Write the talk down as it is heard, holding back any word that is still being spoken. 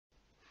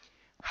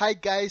Hi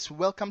guys,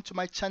 welcome to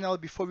my channel.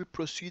 Before we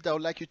proceed, I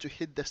would like you to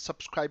hit the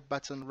subscribe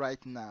button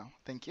right now.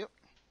 Thank you.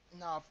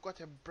 Now I've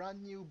got a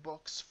brand new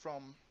box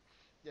from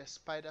the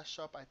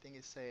Spidershop. I think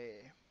it's a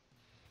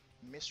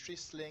mystery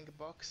sling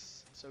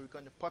box. So we're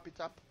going to pop it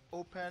up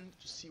open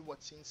to see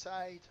what's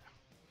inside.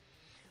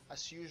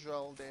 As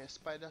usual, the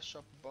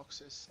Spidershop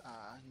boxes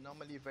are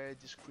normally very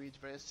discreet,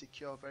 very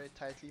secure, very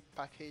tightly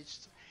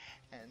packaged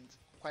and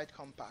quite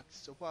compact.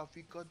 So what have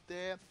we got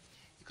there?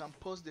 You can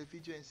pause the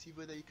video and see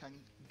whether you can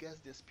guess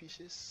the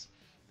species.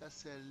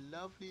 That's a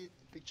lovely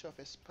picture of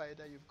a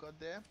spider you've got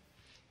there.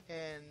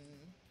 And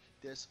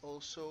there's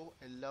also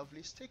a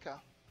lovely sticker.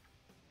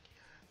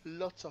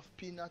 Lots of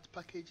peanut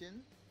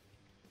packaging.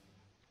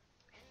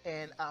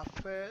 And our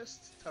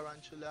first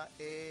tarantula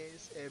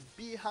is a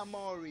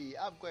bihamori.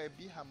 I've got a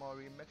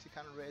bihamori,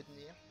 Mexican red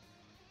knee.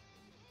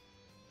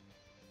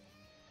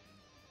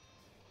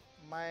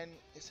 Mine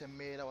is a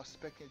male. I was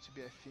expecting it to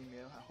be a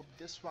female. I hope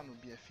this one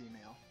will be a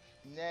female.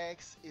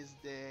 Next is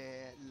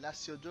the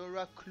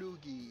Lasiodora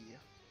klugi,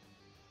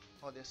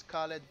 or the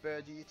scarlet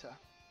bird eater.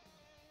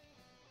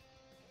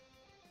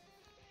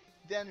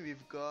 Then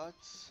we've got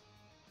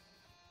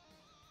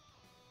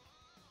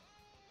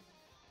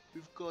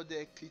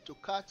the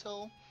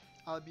Clitocatl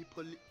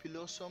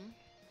albipilosum.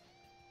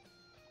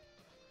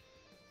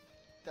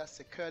 That's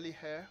a curly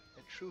hair,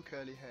 a true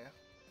curly hair.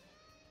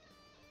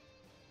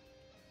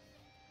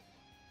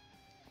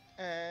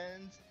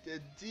 And the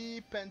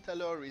D.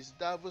 pentaloris,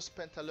 Davus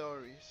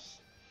pentaloris,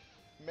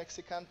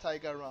 Mexican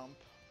tiger rump,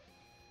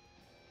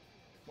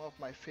 one of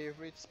my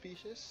favorite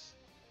species.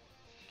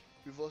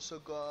 We've also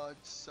got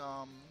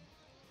some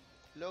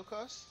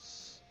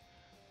locusts.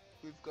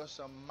 We've got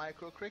some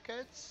micro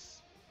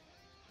crickets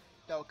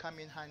that will come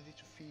in handy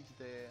to feed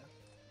the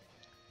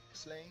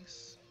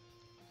slings.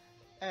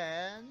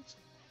 And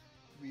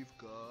we've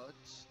got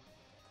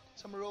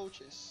some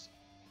roaches.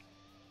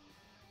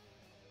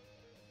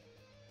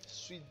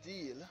 Sweet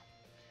deal.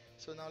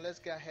 So now let's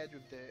go ahead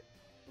with the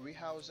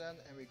rehousing,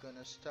 and we're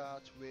gonna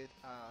start with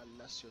our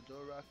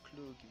Lasiodora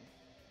klugi.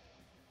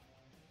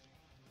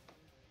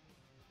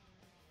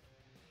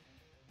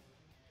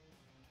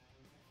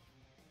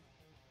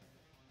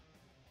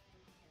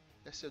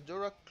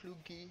 Lasiodora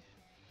klugi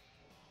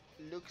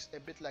looks a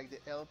bit like the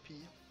LP,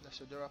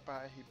 Lasiodora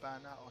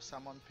parahibana or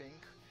salmon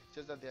pink,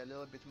 just that they're a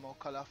little bit more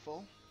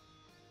colorful.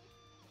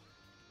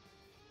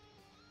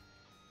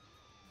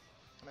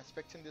 I'm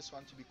expecting this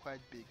one to be quite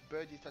big.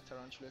 Bird eater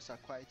tarantulas are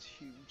quite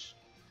huge,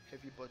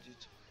 heavy bodied.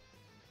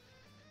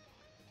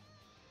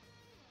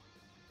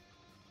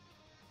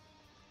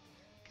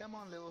 Come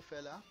on, little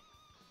fella,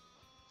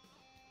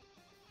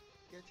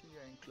 get in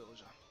your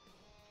enclosure.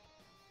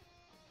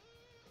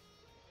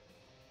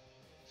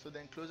 So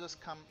the enclosures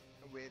come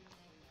with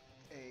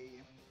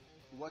a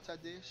water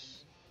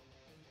dish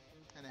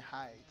and a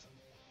hide.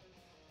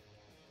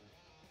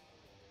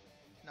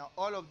 Now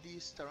all of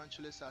these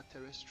tarantulas are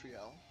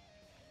terrestrial,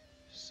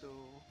 so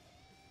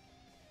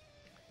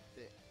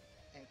the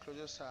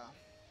enclosures are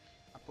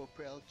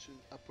appropriate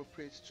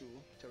to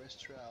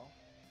terrestrial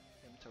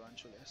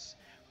tarantulas.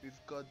 We've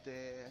got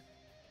the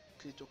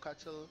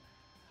Clitocatl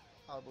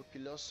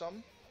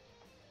albopilosum.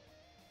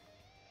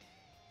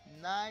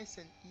 Nice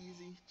and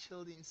easy,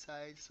 chilled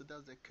inside. So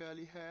that's the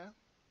curly hair.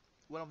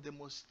 One of the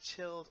most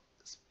chilled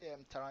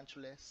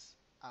tarantulas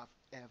I've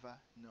ever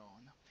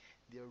known.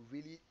 They're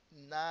really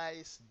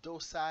nice,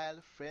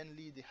 docile,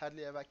 friendly. They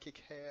hardly ever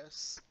kick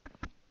hairs.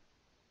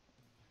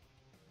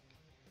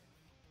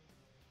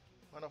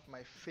 One of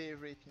my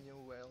favorite New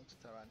World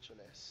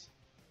tarantulas.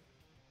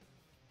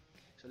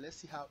 So let's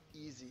see how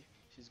easy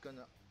she's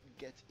gonna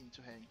get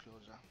into her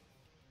enclosure.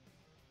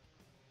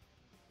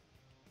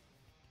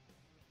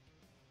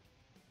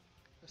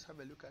 Let's have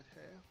a look at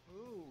her.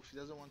 Oh, she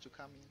doesn't want to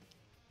come in.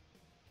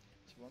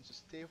 She wants to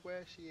stay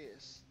where she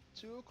is.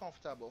 Too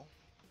comfortable.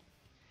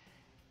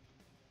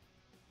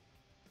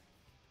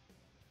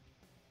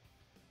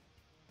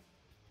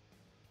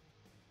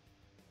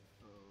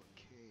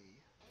 Okay.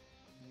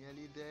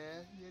 Nearly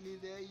there, nearly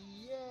there.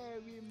 Yeah,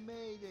 we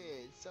made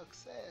it.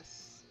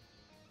 Success.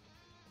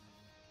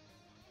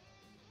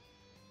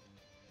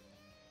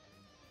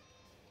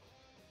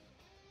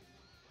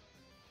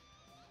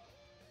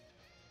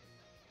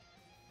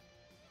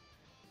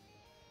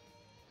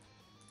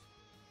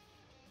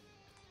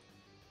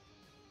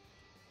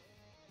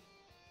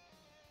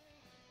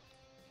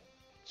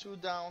 Two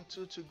down,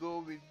 two to go.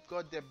 We've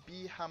got the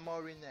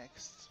bihamori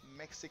next,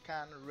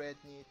 Mexican red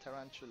knee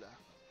tarantula.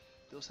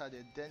 Those are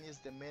the Denis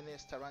de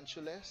Menes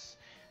tarantulas.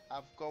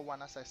 I've got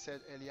one, as I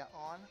said earlier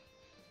on.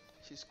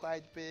 She's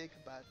quite big,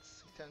 but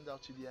it turned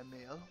out to be a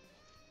male.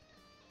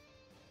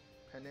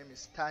 Her name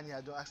is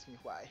Tanya. Don't ask me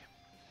why.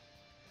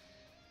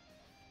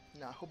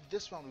 Now I hope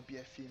this one will be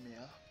a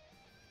female.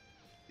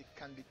 It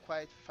can be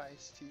quite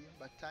feisty,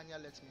 but Tanya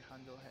lets me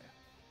handle her.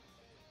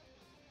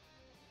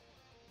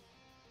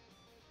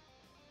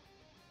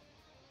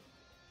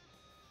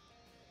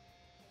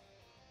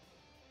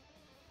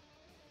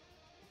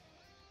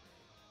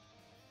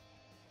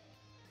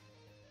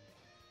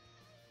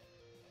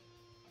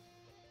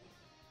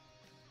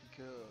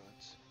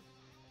 Good.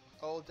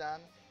 All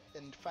done.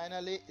 And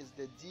finally is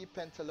the D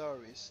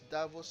Pentaloris,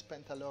 Davos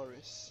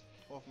Pentaloris,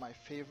 one of my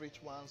favorite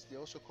ones. They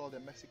also call the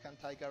Mexican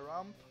tiger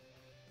rump.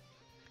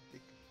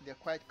 They're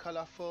quite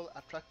colorful,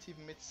 attractive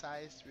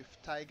mid-sized with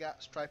tiger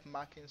stripe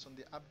markings on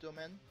the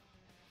abdomen.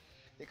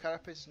 The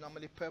carapace is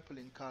normally purple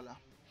in color,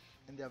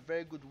 and they are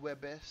very good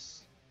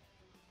webbers,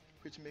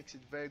 which makes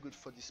it very good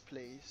for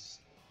displays.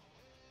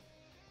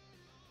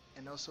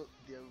 And also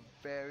they're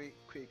very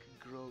quick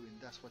growing.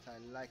 That's what I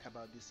like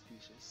about these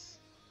species.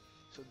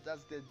 So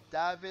that's the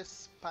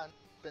Davos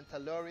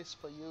Pentaloris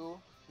for you,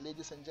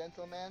 ladies and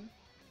gentlemen.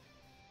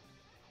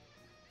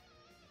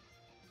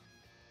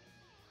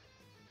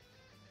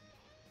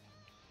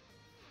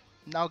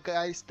 Now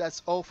guys,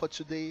 that's all for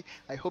today.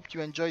 I hope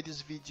you enjoyed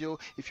this video.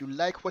 If you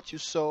like what you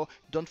saw,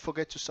 don't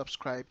forget to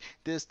subscribe.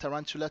 This is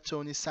Tarantula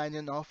Tony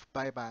signing off.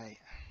 Bye bye.